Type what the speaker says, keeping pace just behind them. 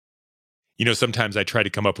Sometimes I try to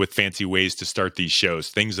come up with fancy ways to start these shows,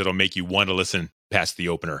 things that'll make you want to listen past the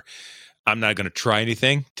opener. I'm not going to try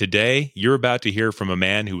anything. Today, you're about to hear from a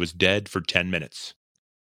man who was dead for 10 minutes.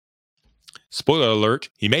 Spoiler alert,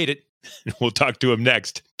 he made it. We'll talk to him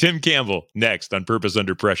next. Tim Campbell, next on Purpose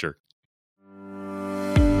Under Pressure.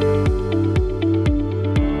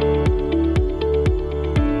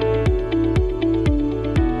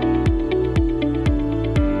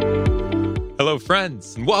 Hello,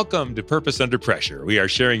 friends, and welcome to Purpose Under Pressure. We are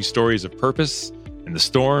sharing stories of purpose and the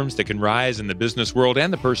storms that can rise in the business world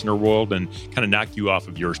and the personal world and kind of knock you off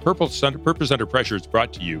of yours. Purpose Under Pressure is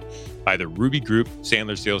brought to you by the Ruby Group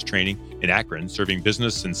Sandler Sales Training in Akron, serving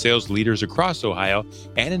business and sales leaders across Ohio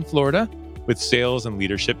and in Florida with sales and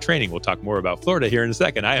leadership training. We'll talk more about Florida here in a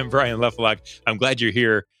second. I am Brian Lefelock. I'm glad you're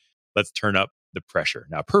here. Let's turn up the pressure.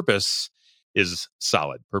 Now, purpose is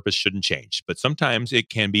solid. Purpose shouldn't change, but sometimes it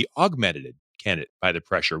can be augmented, can it, by the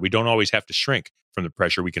pressure. We don't always have to shrink from the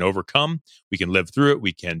pressure. We can overcome, we can live through it,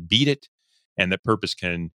 we can beat it, and that purpose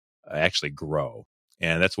can actually grow.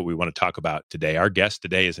 And that's what we want to talk about today. Our guest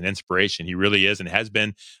today is an inspiration. He really is and has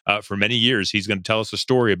been for many years. He's going to tell us a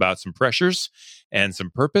story about some pressures and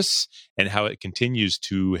some purpose and how it continues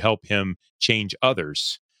to help him change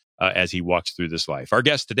others as he walks through this life. Our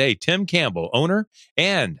guest today, Tim Campbell, owner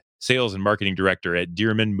and Sales and Marketing Director at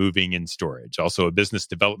Dearman Moving and Storage, also a business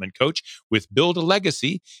development coach with Build a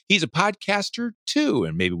Legacy. He's a podcaster too,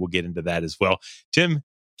 and maybe we'll get into that as well. Tim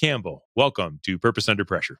Campbell, welcome to Purpose Under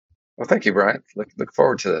Pressure. Well, thank you, Brian. Look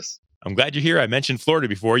forward to this. I'm glad you're here. I mentioned Florida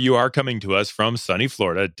before. You are coming to us from sunny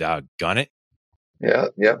Florida. Doggone it.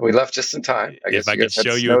 Yeah. We left just in time. If I could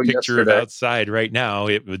show you a picture of outside right now,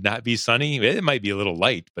 it would not be sunny. It might be a little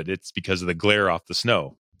light, but it's because of the glare off the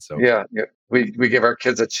snow. So yeah. We gave our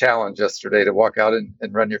kids a challenge yesterday to walk out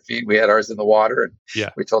and run your feet. We had ours in the water,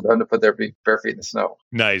 and we told them to put their bare feet in the snow.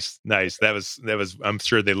 Nice. That was. I'm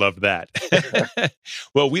sure they loved that.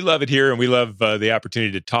 Well, we love it here, and we love the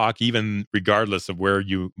opportunity to talk, even regardless of where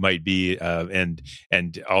you might be. And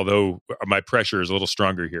although my pressure is a little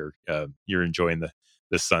stronger here, you're enjoying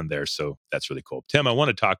the sun there, so that's really cool. Tim, I want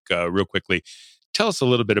to talk real quickly. Tell us a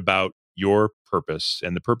little bit about your purpose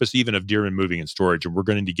and the purpose even of Dearman Moving and Storage. And we're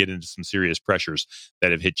going to get into some serious pressures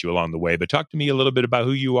that have hit you along the way. But talk to me a little bit about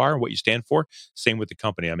who you are and what you stand for. Same with the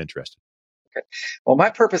company. I'm interested. Okay. Well, my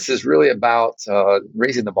purpose is really about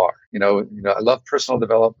raising the bar. I love personal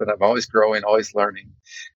development. I'm always growing, always learning.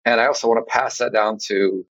 And I also want to pass that down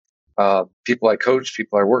to people I coach,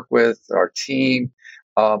 people I work with, our team.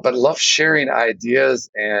 But I love sharing ideas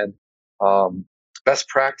and best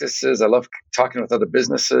practices. I love talking with other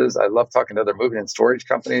businesses. I love talking to other moving and storage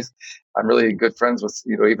companies. I'm really good friends with,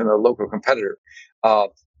 even a local competitor.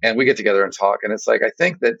 And we get together and talk. And it's like, I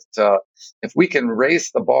think that if we can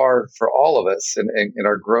raise the bar for all of us in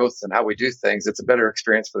our growth and how we do things, it's a better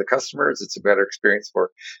experience for the customers. It's a better experience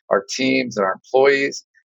for our teams and our employees.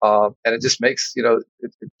 And it just makes,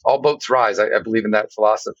 all boats rise. I believe in that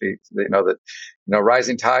philosophy, that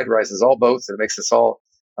rising tide rises all boats, and it makes us all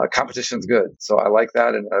competition's good. So I like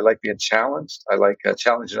that. And I like being challenged. I like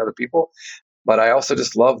challenging other people, but I also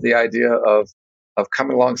just love the idea of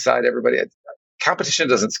coming alongside everybody. Competition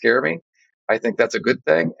doesn't scare me. I think that's a good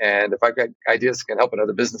thing. And if I've got ideas that can help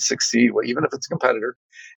another business succeed, well, even if it's a competitor,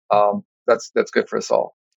 that's good for us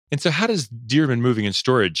all. And so how does Dearman Moving and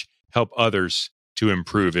Storage help others to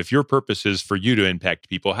improve? If your purpose is for you to impact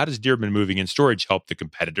people, how does Dearman Moving and Storage help the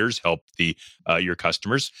competitors, help your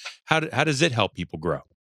customers? How does it help people grow?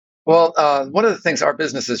 Well, one of the things our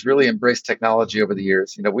business has really embraced technology over the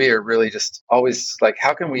years. We are really just always like,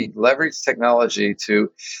 how can we leverage technology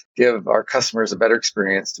to give our customers a better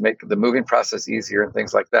experience, to make the moving process easier and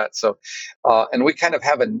things like that. So, and we kind of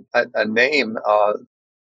have a name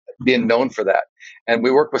being known for that. And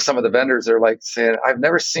we work with some of the vendors that are like saying, I've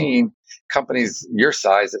never seen companies your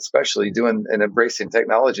size, especially doing and embracing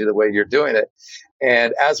technology the way you're doing it.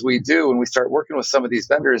 And as we do, when we start working with some of these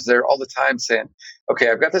vendors, they're all the time saying,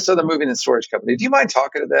 okay, I've got this other moving and storage company. Do you mind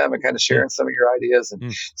talking to them and kind of sharing some of your ideas?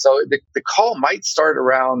 And so the call might start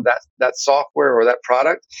around that software or that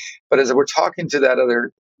product. But as we're talking to that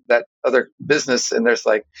other business, and there's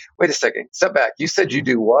like, wait a second, step back. You said you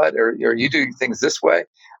do what? Or you do things this way?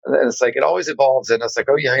 And then it's like, it always evolves. And it's like,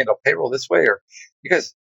 oh, you handle payroll this way? Or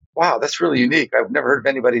because, wow, that's really unique. I've never heard of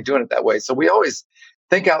anybody doing it that way. So we always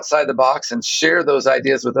think outside the box and share those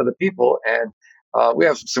ideas with other people. And we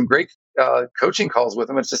have some great coaching calls with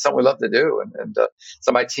them. It's just something we love to do. And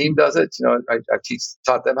so my team does it. I've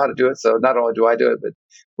taught them how to do it. So not only do I do it, but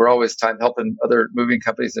we're always helping other moving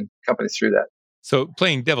companies and companies through that. So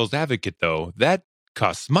playing devil's advocate, though, that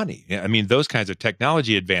costs money. I mean, those kinds of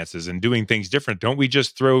technology advances and doing things different. Don't we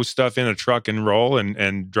just throw stuff in a truck and roll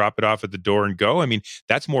and drop it off at the door and go? I mean,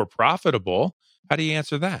 that's more profitable. How do you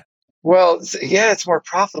answer that? Well, yeah, it's more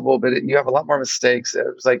profitable, but you have a lot more mistakes. It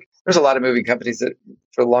was like there's a lot of moving companies that,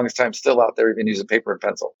 for the longest time, still out there even using paper and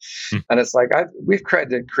pencil. Hmm. And it's like we've tried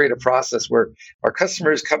to create a process where our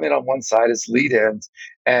customers come in on one side as lead-ins,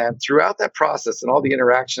 and throughout that process and all the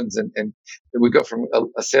interactions, and we go from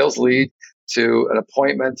a sales lead to an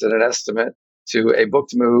appointment and an estimate to a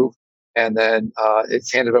booked move. And then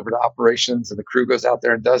it's handed over to operations, and the crew goes out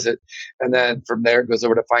there and does it. And then from there, it goes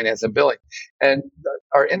over to finance and billing. And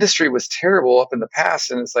our industry was terrible up in the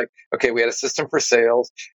past. And it's like, okay, we had a system for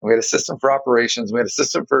sales, and we had a system for operations, we had a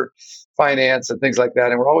system for finance and things like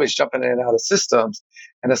that. And we're always jumping in and out of systems.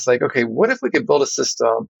 And it's like, okay, what if we could build a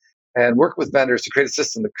system and work with vendors to create a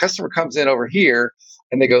system? The customer comes in over here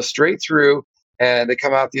and they go straight through and they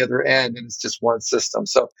come out the other end, and it's just one system.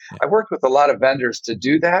 So Yeah. I worked with a lot of vendors to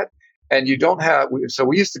do that. And you don't have, so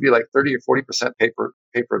we used to be like 30 or 40%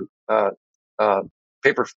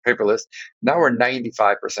 paperless. Now we're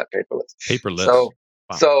 95% paperless. Paperless. So,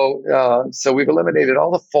 Wow. so we've eliminated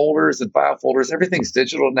all the folders and file folders. Everything's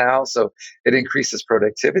digital now. So it increases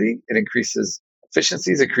productivity. It increases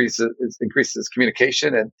efficiencies, increases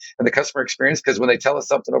communication and the customer experience. Because when they tell us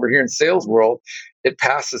something over here in sales world, it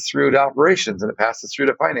passes through to operations and it passes through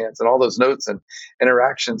to finance, and all those notes and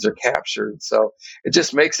interactions are captured. So it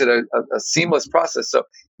just makes it a seamless process. So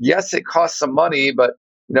yes, it costs some money, but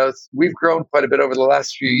we've grown quite a bit over the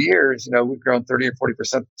last few years. We've grown 30 or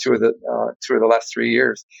 40% two of the last 3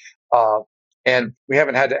 years. And we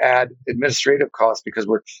haven't had to add administrative costs because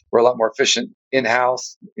we're a lot more efficient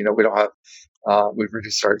in-house. We don't have, we've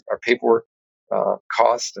reduced our paperwork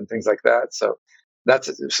costs and things like that. So that's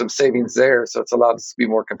some savings there. So it's allowed us to be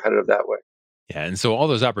more competitive that way. Yeah. And so all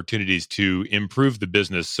those opportunities to improve the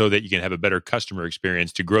business so that you can have a better customer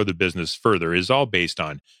experience to grow the business further is all based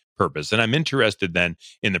on purpose. And I'm interested then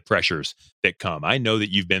in the pressures that come. I know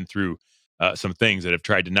that you've been through some things that have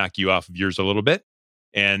tried to knock you off of yours a little bit.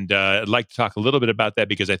 And I'd like to talk a little bit about that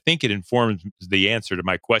because I think it informs the answer to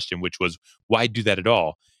my question, which was, why do that at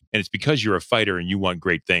all? And it's because you're a fighter and you want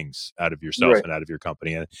great things out of yourself Right. and out of your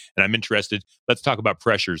company. And I'm interested. Let's talk about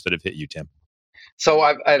pressures that have hit you, Tim. So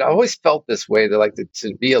I'd always felt this way, that like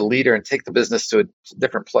to be a leader and take the business to a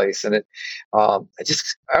different place. And I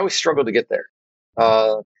always struggled to get there.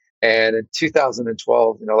 And in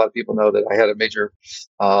 2012, a lot of people know that I had a major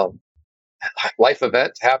um, life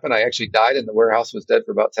event happen. I actually died in the warehouse, was dead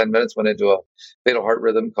for about 10 minutes, went into a fatal heart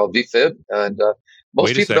rhythm called VFib. And most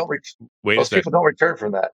Wait a people sec. don't, re- Wait a most sec. people don't return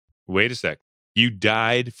from that. Wait a sec. You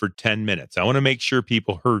died for 10 minutes. I want to make sure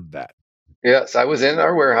people heard that. Yes, I was in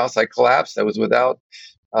our warehouse. I collapsed. I was without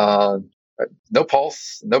uh, no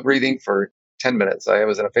pulse, no breathing for 10 minutes. I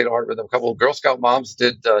was in a fatal heart rhythm. A couple of Girl Scout moms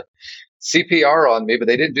did CPR on me, but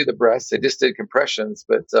they didn't do the breaths. They just did compressions.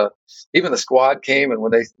 But even the squad came, and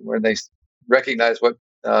when they recognized what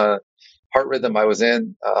heart rhythm I was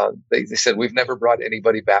in, they said, "We've never brought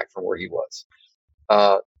anybody back from where he was."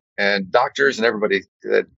 Uh, and doctors and everybody,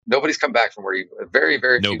 nobody's come back from where he. Very,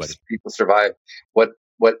 very few Nobody. people survive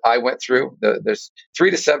what I went through. There's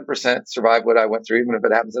 3 to 7% survive what I went through, even if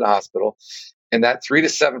it happens in a hospital. And that 3 to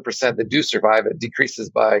 7% that do survive, it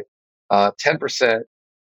decreases by 10%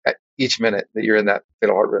 at each minute that you're in that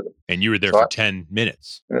fatal heart rhythm. And you were there So for 10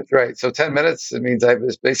 minutes. that's right. So 10 minutes, it means I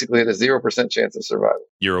was basically at a 0% chance of survival.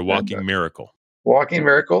 You're a And walking miracle. walking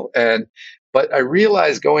miracle. But I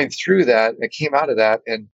realized going through that, I came out of that,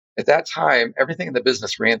 and at that time, everything in the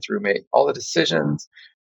business ran through me. All the decisions,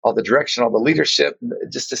 all the direction, all the leadership,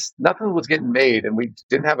 just nothing was getting made. And we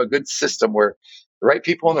didn't have a good system where the right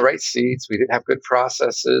people in the right seats. We didn't have good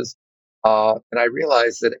processes. And I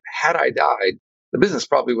realized that had I died, the business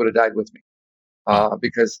probably would have died with me. Wow.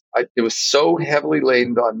 Because it was so heavily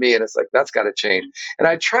laden on me. And it's like, that's got to change. And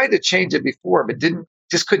I tried to change it before, but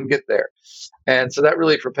just couldn't get there. And so that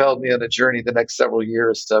really propelled me on a journey the next several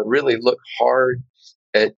years to really look hard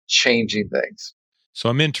at changing things. So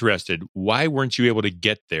I'm interested. Why weren't you able to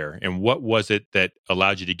get there? And what was it that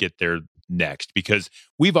allowed you to get there next? Because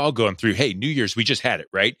we've all gone through, hey, New Year's, we just had it,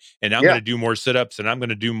 right? And I'm Yeah. going to do more sit ups and I'm going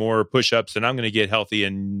to do more push ups and I'm going to get healthy.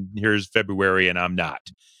 And here's February and I'm not.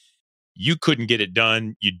 You couldn't get it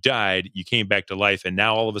done. You died. You came back to life. And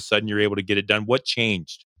now all of a sudden you're able to get it done. What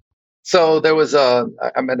changed? So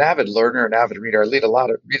I'm an avid learner, an avid reader. I read a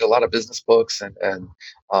lot of business books and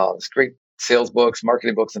it's great sales books,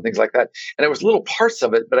 marketing books, and things like that. And there was little parts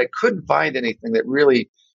of it, but I couldn't find anything that really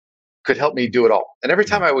could help me do it all. And every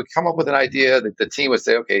time I would come up with an idea, that the team would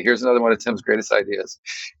say, "Okay, here's another one of Tim's greatest ideas."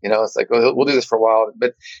 It's like, "Oh, we'll do this for a while,"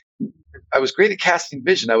 but I was great at casting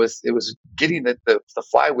vision. It was getting the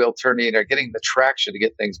flywheel turning or getting the traction to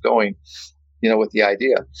get things going, with the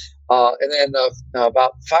idea. And then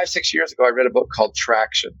about 5-6 years ago, I read a book called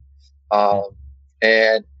Traction,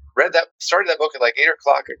 and started that book at like 8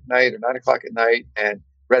 o'clock at night or 9 o'clock at night, and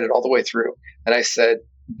read it all the way through. And I said,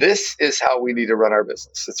 this is how we need to run our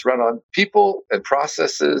business. It's run on people and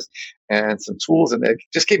processes and some tools. And it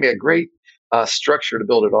just gave me a great structure to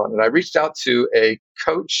build it on. And I reached out to a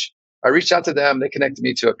coach. I reached out to them. They connected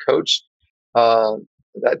me to a coach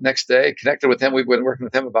that next day, connected with him. We've been working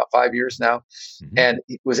with him about 5 years now, and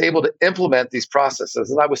he was able to implement these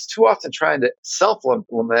processes. And I was too often trying to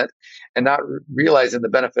self-implement and not realizing the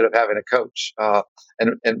benefit of having a coach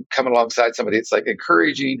and coming alongside somebody. It's like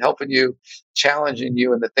encouraging, helping you, challenging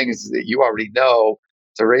you in the things that you already know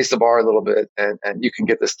to raise the bar a little bit, and you can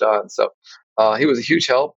get this done. So he was a huge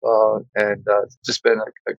help, and just been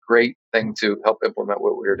a great thing to help implement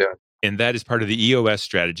what we were doing. And that is part of the EOS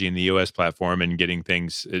strategy and the EOS platform and getting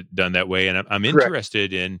things done that way. And I'm Correct.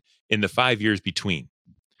 interested in the 5 years between.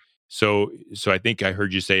 So I think I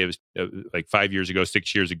heard you say it was like 5 years ago,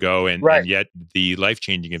 6 years ago, and yet the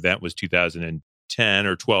life-changing event was 2010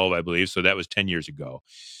 or 12, I believe. So that was 10 years ago.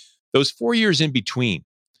 Those 4 years in between,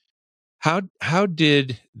 how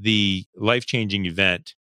did the life-changing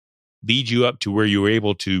event lead you up to where you were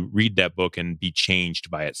able to read that book and be changed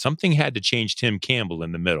by it? Something had to change Tim Campbell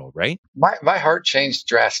in the middle, right? My heart changed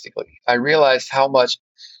drastically. I realized how much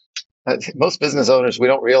most business owners, we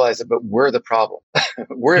don't realize it, but we're the problem.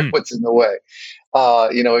 We're what's in the way.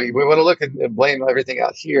 We want to look and blame everything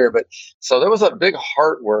out here. But so there was a big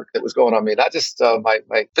heart work that was going on me, not just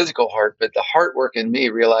my physical heart, but the heart work in me,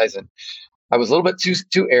 realizing I was a little bit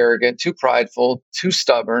too arrogant, too prideful, too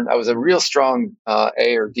stubborn. I was a real strong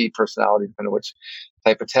A or D personality, depending on which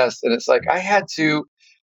type of test. And it's like I had to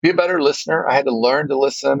be a better listener. I had to learn to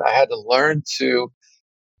listen. I had to learn to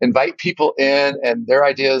invite people in, and their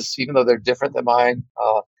ideas, even though they're different than mine,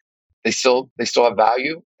 they still have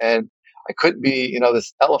value. And I couldn't be,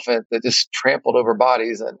 this elephant that just trampled over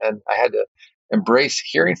bodies. And I had to embrace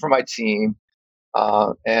hearing from my team,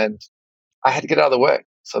 and I had to get out of the way.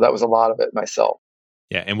 So that was a lot of it myself.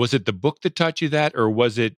 Yeah. And was it the book that taught you that, or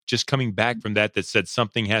was it just coming back from that said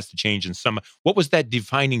something has to change? And what was that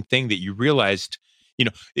defining thing that you realized?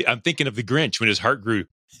 I'm thinking of the Grinch when his heart grew.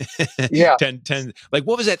 Yeah. 10, like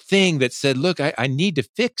what was that thing that said, look, I need to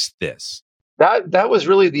fix this? That was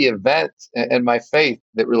really the event and my faith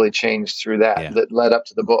that really changed through that led up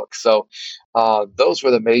to the book. So those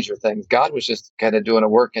were the major things. God was just kind of doing a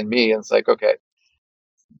work in me. And it's like, okay,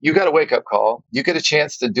 you got a wake up call. You get a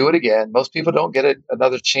chance to do it again. Most people don't get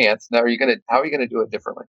another chance. Now, how are you going to do it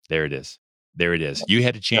differently? There it is. You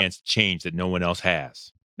had a chance to change that no one else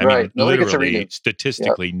has. I mean, literally,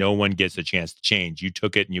 statistically, no one gets a chance to change. You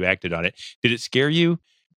took it and you acted on it. Did it scare you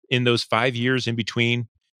in those 5 years in between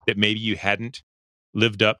that maybe you hadn't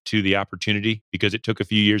lived up to the opportunity because it took a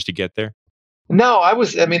few years to get there? No,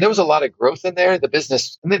 there was a lot of growth in there. The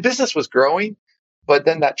business was growing, but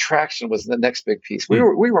then that traction was the next big piece. We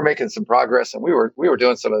were making some progress, and we were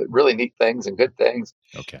doing some really neat things and good things.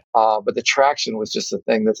 Okay. But the traction was just the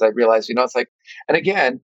thing that I realized, it's like, and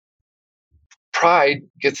again, pride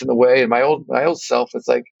gets in the way. And my old self, it's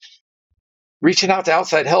like reaching out to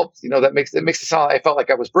outside help. That makes it sound like I felt like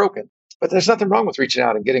I was broken. But there's nothing wrong with reaching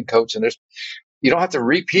out and getting coached. And you don't have to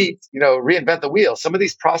reinvent the wheel. Some of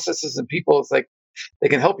these processes and people, it's like they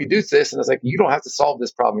can help you do this, and it's like you don't have to solve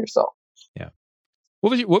this problem yourself. Yeah.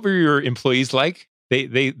 What were your employees like?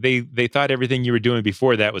 They thought everything you were doing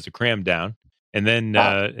before that was a cram down, and then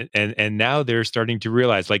and now they're starting to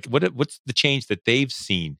realize, like, what's the change that they've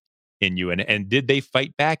seen in you, and did they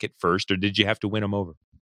fight back at first, or did you have to win them over?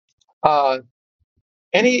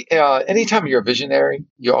 Anytime you're a visionary,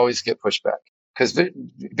 you always get pushback, because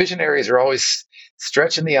visionaries are always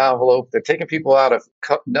stretching the envelope. They're taking people out of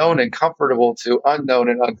known and comfortable to unknown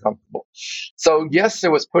and uncomfortable. So yes, there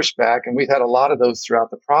was pushback, and we've had a lot of those throughout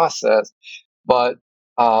the process. But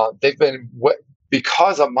they've been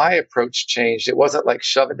because of my approach changed. It wasn't like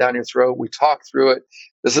shove it down your throat. We talked through it.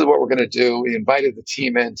 This is what we're going to do. We invited the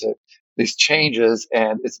team into these changes,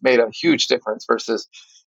 and it's made a huge difference versus,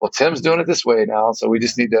 well, Tim's doing it this way now, so we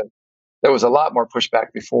just need to. There was a lot more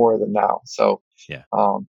pushback before than now. So, yeah.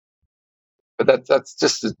 But that's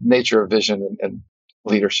just the nature of vision and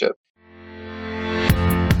leadership.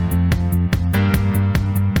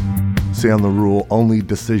 Say on the rule, only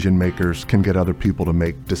decision makers can get other people to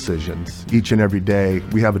make decisions. Each and every day,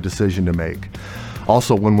 we have a decision to make.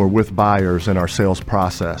 Also, when we're with buyers in our sales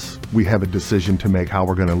process, we have a decision to make how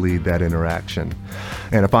we're going to lead that interaction.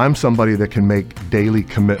 And if I'm somebody that can make daily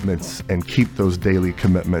commitments and keep those daily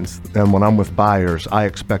commitments, then when I'm with buyers, I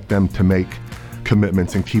expect them to make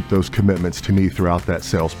commitments and keep those commitments to me throughout that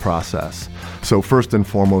sales process. So first and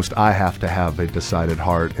foremost, I have to have a decided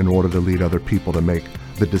heart in order to lead other people to make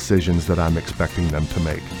the decisions that I'm expecting them to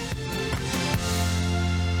make.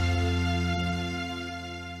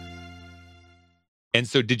 And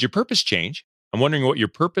so did your purpose change? I'm wondering what your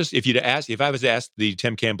purpose, if I was asked the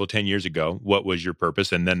Tim Campbell 10 years ago, what was your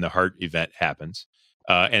purpose? And then the heart event happens.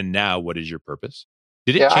 And now what is your purpose?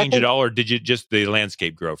 Did it change at all, or did the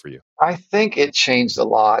landscape grow for you? I think it changed a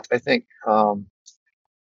lot. I think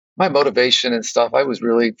my motivation and stuff, I was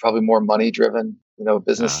really probably more money driven,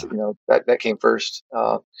 business, that came first.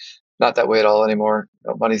 Not that way at all anymore.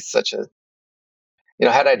 Money's such a,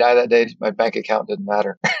 had I died that day, my bank account didn't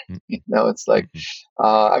matter. It's like,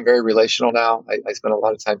 I'm very relational now. I spend a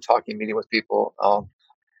lot of time talking, meeting with people.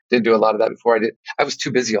 Didn't do a lot of that before. I was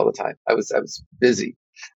too busy all the time. I was busy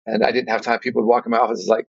and I didn't have time. People would walk in my office. It's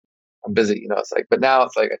like, I'm busy, it's like, but now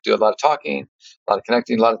it's like I do a lot of talking, a lot of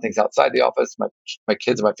connecting, a lot of things outside the office. My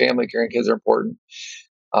kids and my family, grandkids are important.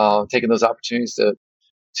 Taking those opportunities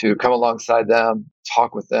to come alongside them,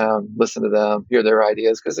 talk with them, listen to them, hear their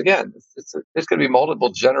ideas. Because again, there's going to be multiple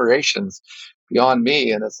generations beyond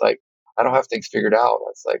me, and it's like I don't have things figured out.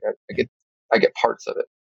 It's like I get parts of it.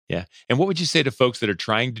 Yeah. And what would you say to folks that are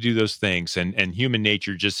trying to do those things and human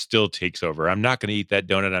nature just still takes over? I'm not going to eat that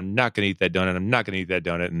donut. I'm not going to eat that donut. I'm not going to eat that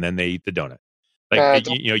donut. And then they eat the donut. Like,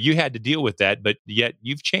 you had to deal with that, but yet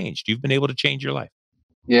you've changed. You've been able to change your life.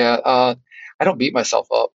 Yeah. I don't beat myself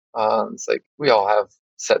up. It's like we all have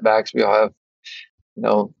setbacks. We all have,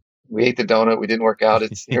 we ate the donut. We didn't work out.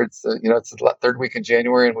 It's here. It's the third week in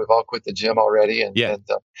January and we've all quit the gym already. And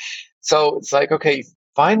so it's like, okay,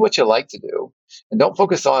 find what you like to do and don't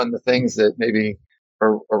focus on the things that maybe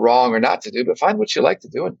are wrong or not to do, but find what you like to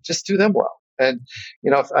do and just do them well. And,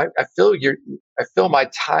 if I fill my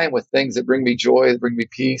time with things that bring me joy, that bring me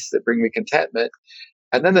peace, that bring me contentment.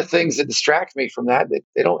 And then the things that distract me from that,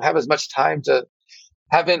 they don't have as much time to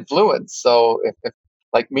have influence. So if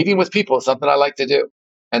like meeting with people is something I like to do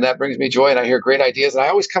and that brings me joy and I hear great ideas and I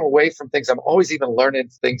always come away from things. I'm always even learning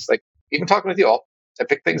things, like even talking with you all. I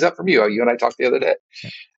picked things up from you. You and I talked the other day.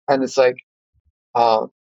 And it's like,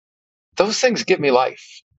 those things give me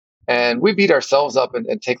life. And we beat ourselves up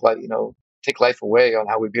and take life away on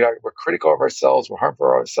how we're critical of ourselves. We're harmful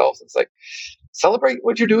of ourselves. It's like, celebrate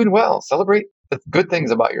what you're doing well. Celebrate the good things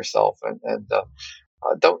about yourself. And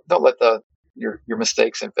don't let your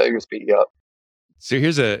mistakes and failures beat you up. So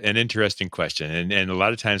here's an interesting question. And a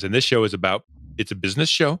lot of times, and this show it's a business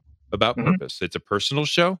show about purpose. It's a personal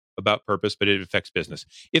show about purpose, but it affects business.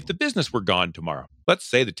 If the business were gone tomorrow, let's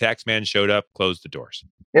say the tax man showed up, closed the doors.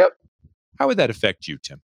 Yep. How would that affect you,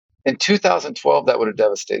 Tim? In 2012, that would have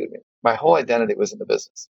devastated me. My whole identity was in the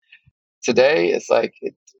business. Today, it's like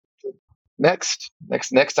next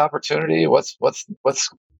opportunity. What's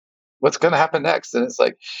going to happen next? And it's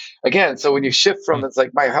like, again, so when you shift from, it's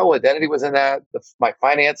like my whole identity was in that, my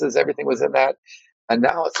finances, everything was in that, and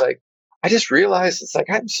now it's like I just realized it's like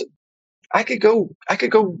I could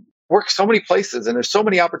go work so many places, and there's so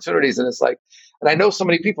many opportunities, and it's like, and I know so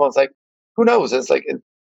many people. And it's like, who knows? It's like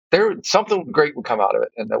something great would come out of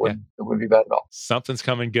it, and it wouldn't be bad at all. Something's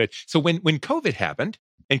coming good. So when COVID happened,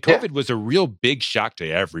 and COVID was a real big shock to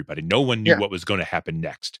everybody. No one knew what was going to happen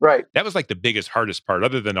next. Right. That was like the biggest, hardest part,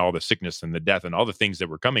 other than all the sickness and the death and all the things that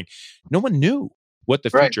were coming. No one knew what the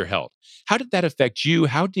future held. How did that affect you?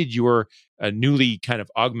 How did your newly kind of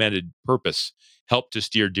augmented purpose help to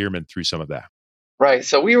steer Dearman through some of that? Right.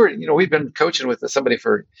 So we've been coaching with somebody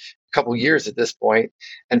for a couple of years at this point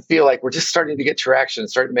and feel like we're just starting to get traction,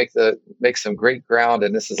 starting to make some great ground.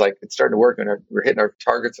 And this is like, it's starting to work and we're hitting our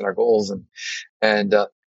targets and our goals. And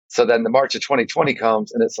so then the March of 2020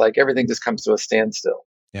 comes and it's like, everything just comes to a standstill.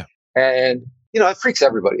 Yeah. And, it freaks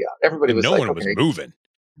everybody out. Everybody was no one was moving.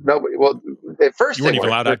 Nobody. Well, at first you weren't even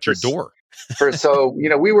allowed out your door. So,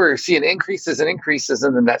 we were seeing increases.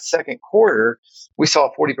 And then that second quarter, we saw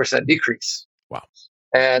a 40% decrease. Wow.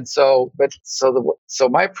 And so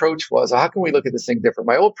my approach was, how can we look at this thing different?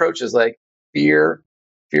 My old approach is like fear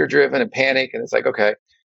driven and panic. And it's like, okay.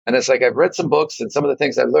 And it's like, I've read some books and some of the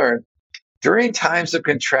things I learned during times of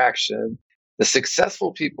contraction, the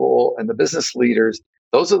successful people and the business leaders,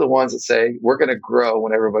 those are the ones that say, we're going to grow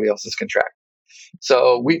when everybody else is contracting.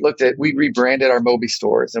 So we rebranded our Moby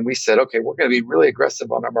stores and we said, okay, we're going to be really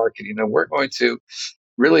aggressive on our marketing and we're going to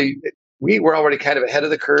really we were already kind of ahead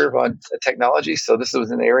of the curve on technology. So this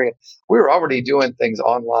was an area we were already doing things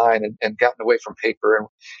online and gotten away from paper. And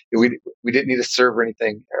we didn't need a server or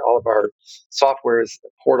anything. All of our software is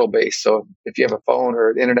portal based. So if you have a phone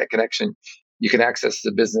or an internet connection, you can access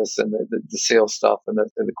the business and the sales stuff and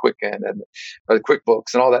the quick end and the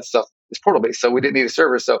QuickBooks and all that stuff is portal based. So we didn't need a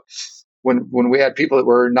server. So when we had people that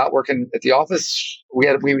were not working at the office, we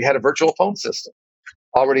had a virtual phone system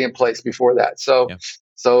already in place before that. So Yeah.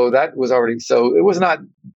 so that was already, so it was not,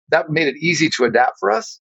 that made it easy to adapt for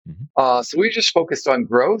us. Mm-hmm. So we just focused on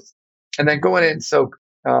growth and then going into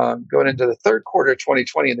the third quarter of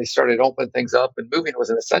 2020, and they started opening things up and moving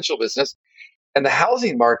was an essential business. And the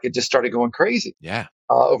housing market just started going crazy Yeah.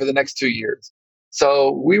 over the next 2 years.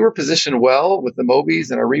 So we were positioned well with the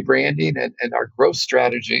Mobies and our rebranding and our growth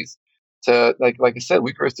strategies to, like I said,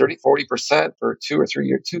 we grew 30-40% for 2 or 3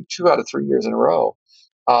 years, two out of 3 years in a row.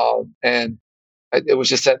 And it was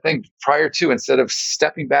just that thing prior to, instead of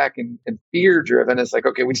stepping back and fear driven, it's like,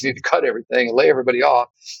 okay, we just need to cut everything and lay everybody off.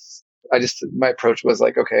 My approach was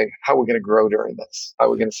like, okay, how are we going to grow during this? How are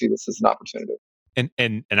we going to see this as an opportunity? And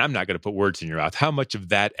I'm not going to put words in your mouth. How much of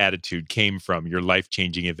that attitude came from your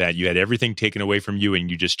life-changing event? You had everything taken away from you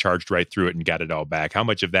and you just charged right through it and got it all back. How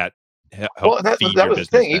much of that helped feed that your was business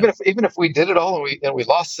the thing. then? Even if we did it all and we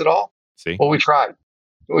lost it all, See? well, we tried,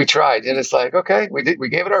 and it's like, okay, we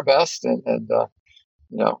gave it our best, and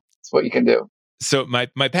it's what you can do. So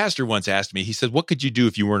my pastor once asked me, he said, what could you do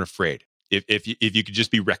if you weren't afraid? If you could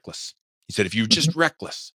just be reckless? He said, if you were just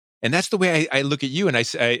reckless. And that's the way I look at you. And I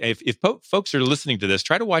say, if folks are listening to this,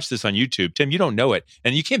 try to watch this on YouTube. Tim, you don't know it,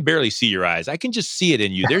 and you can barely see your eyes. I can just see it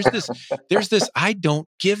in you. There's this I don't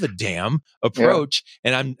give a damn approach,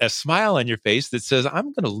 and I'm a smile on your face that says,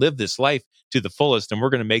 I'm going to live this life to the fullest, and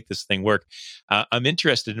we're going to make this thing work. I'm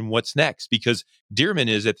interested in what's next because Dearman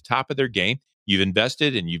is at the top of their game. You've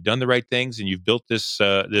invested and you've done the right things, and you've built this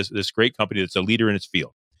great company that's a leader in its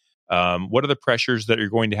field. What are the pressures that you're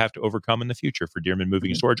going to have to overcome in the future for Dearman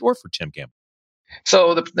Moving and Storage or for Tim Campbell?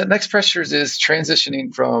 So the next pressures is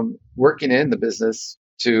transitioning from working in the business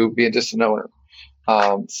to being just an owner.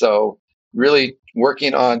 So really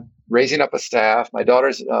working on raising up a staff. My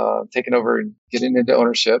daughter's taking over and getting into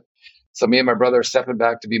ownership. So me and my brother are stepping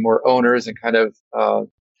back to be more owners and kind of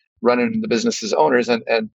running the business as owners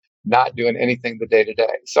and not doing anything the day to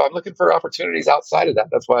day. So I'm looking for opportunities outside of that.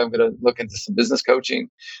 That's why I'm going to look into some business coaching.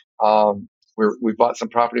 We bought some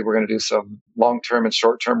property. We're going to do some long-term and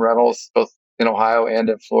short-term rentals, both in Ohio and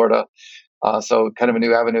in Florida. So kind of a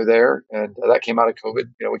new avenue there. And that came out of COVID.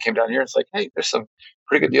 We came down here and it's like, hey, there's some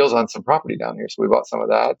pretty good deals on some property down here. So we bought some of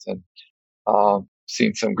that and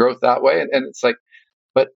seen some growth that way. And it's like,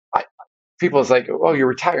 but people is like, oh, you're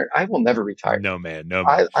retired. I will never retire. No, man. No,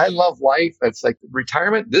 man. I love life. It's like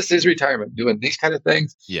retirement. This is retirement, doing these kind of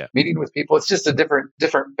things, meeting with people. It's just a different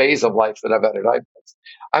phase of life that I've entered.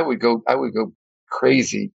 I would go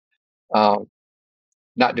crazy, not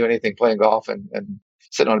doing anything, playing golf and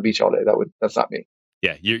sitting on a beach all day. That's not me.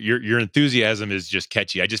 Yeah, your enthusiasm is just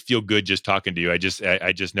catchy. I just feel good just talking to you. I just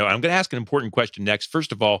know. I'm going to ask an important question next.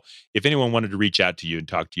 First of all, if anyone wanted to reach out to you and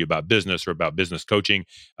talk to you about business or about business coaching,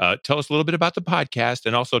 tell us a little bit about the podcast,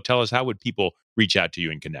 and also tell us how would people reach out to you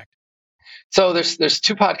and connect. So there's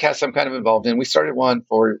two podcasts I'm kind of involved in. We started one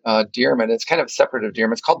for Dearman. It's kind of separate of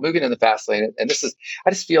Dearman. It's called Moving in the Fast Lane, and I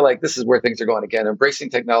just feel like this is where things are going again, embracing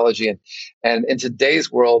technology, and in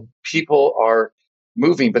today's world, people are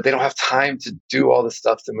moving, but they don't have time to do all the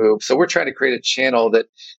stuff to move. So we're trying to create a channel that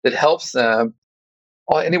helps them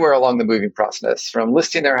anywhere along the moving process, from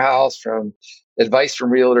listing their house, from advice from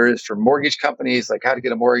realtors, from mortgage companies, like how to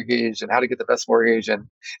get a mortgage and how to get the best mortgage, and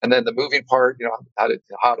then the moving part, how to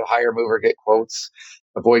hire a mover, get quotes,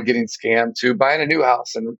 avoid getting scammed, to buying a new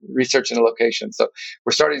house and researching a location. So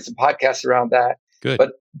we're starting some podcasts around that. Good.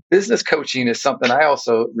 But business coaching is something I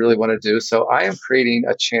also really want to do. So I am creating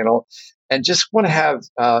a channel and just want to have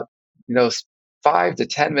 5 to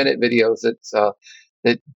 10 minute videos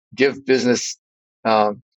that give business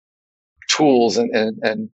tools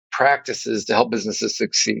and practices to help businesses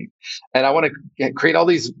succeed. And I want to create all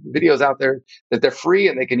these videos out there that they're free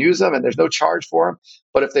and they can use them and there's no charge for them.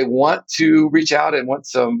 But if they want to reach out and want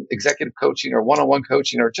some executive coaching or one-on-one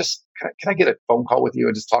coaching, or just can I get a phone call with you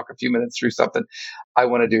and just talk a few minutes through something, I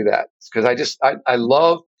want to do that because I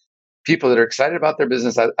love people that are excited about their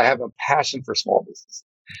business. I have a passion for small business.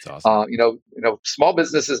 That's awesome. Small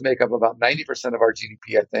businesses make up about 90% of our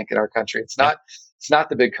GDP, I think, in our country. It's not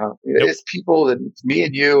the big company. Nope. It's people that me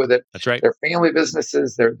and you That's right. They're family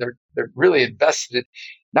businesses. They're really invested,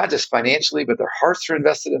 not just financially, but their hearts are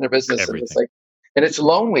invested in their business. Everything. And it's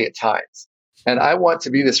lonely at times. And I want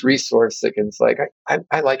to be this resource that can, it's like,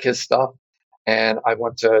 I like his stuff and I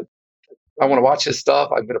want to watch his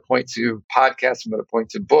stuff. I'm going to point to podcasts. I'm going to point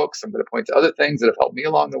to books. I'm going to point to other things that have helped me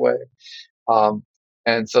along the way. Um,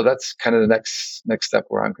 and so that's kind of the next step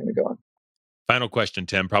where I'm going to go. Final question,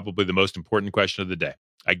 Tim, probably the most important question of the day.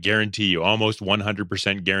 I guarantee you, almost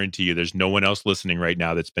 100% guarantee you, there's no one else listening right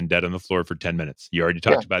now that's been dead on the floor for 10 minutes. You already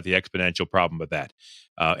talked about the exponential problem with that.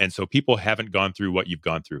 And so people haven't gone through what you've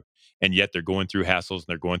gone through. And yet they're going through hassles and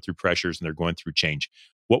they're going through pressures and they're going through change.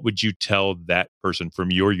 What would you tell that person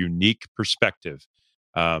from your unique perspective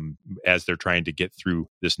as they're trying to get through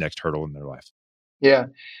this next hurdle in their life? Yeah.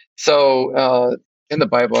 So in the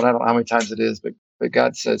Bible, and I don't know how many times it is, but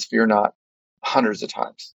God says, fear not, hundreds of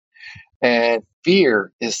times. And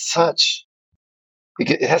fear is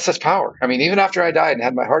it has such power. I mean, even after I died and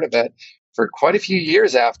had my heart event for quite a few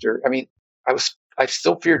years after, I mean, I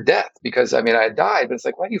still feared death because, I mean, I had died, but it's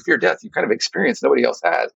like, why do you fear death? You kind of experience nobody else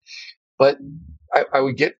has. But I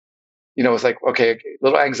would get, it's like, okay, a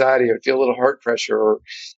little anxiety, I would feel a little heart pressure, or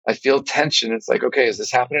I feel tension. It's like, okay, is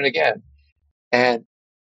this happening again? And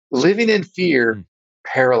living in fear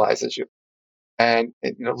paralyzes you. And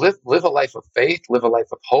live a life of faith, live a life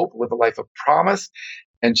of hope, live a life of promise,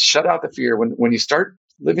 and shut out the fear. When you start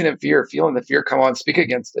living in fear, feeling the fear come on, speak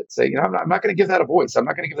against it. Say, I'm not going to give that a voice. I'm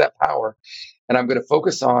not going to give that power. And I'm going to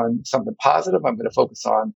focus on something positive. I'm going to focus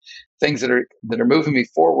on things that are moving me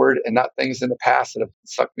forward, and not things in the past that have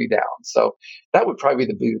sucked me down. So that would probably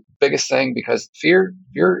be the biggest thing, because fear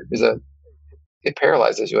is it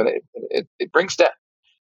paralyzes you, and it brings death.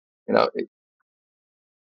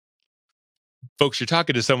 Folks, you're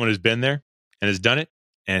talking to someone who's been there and has done it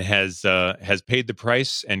and has paid the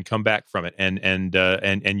price and come back from it.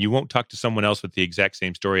 And you won't talk to someone else with the exact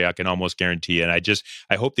same story, I can almost guarantee. And I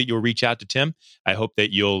hope that you'll reach out to Tim. I hope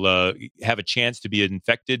that you'll have a chance to be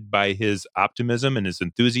infected by his optimism and his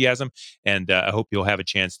enthusiasm. And I hope you'll have a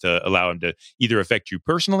chance to allow him to either affect you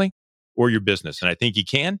personally or your business. And I think he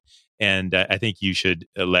can. And I think you should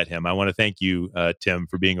let him. I want to thank you, Tim,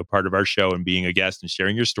 for being a part of our show and being a guest and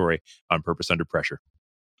sharing your story on Purpose Under Pressure.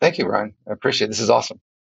 Thank you, Ryan. I appreciate it. This is awesome.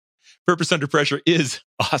 Purpose Under Pressure is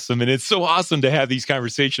awesome. And it's so awesome to have these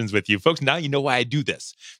conversations with you. Folks, now you know why I do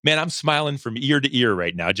this. Man, I'm smiling from ear to ear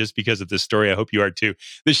right now just because of this story. I hope you are too.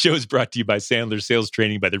 This show is brought to you by Sandler Sales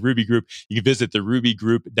Training by the Ruby Group. You can visit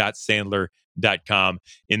therubygroup.sandler.com.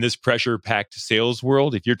 In this pressure-packed sales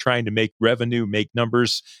world, if you're trying to make revenue, make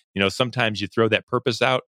numbers, sometimes you throw that purpose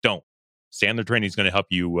out. Don't. Sandler Training is going to help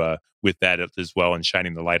you with that as well, and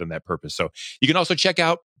shining the light on that purpose. So you can also check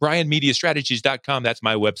out brianmediastrategies.com. That's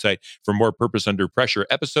my website for more Purpose Under Pressure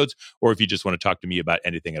episodes, or if you just want to talk to me about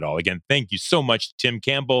anything at all. Again, thank you so much, Tim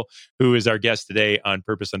Campbell, who is our guest today on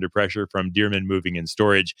Purpose Under Pressure from Dearman Moving and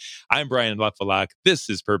Storage. I'm Brian Lafalak. This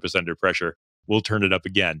is Purpose Under Pressure. We'll turn it up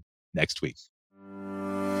again next week.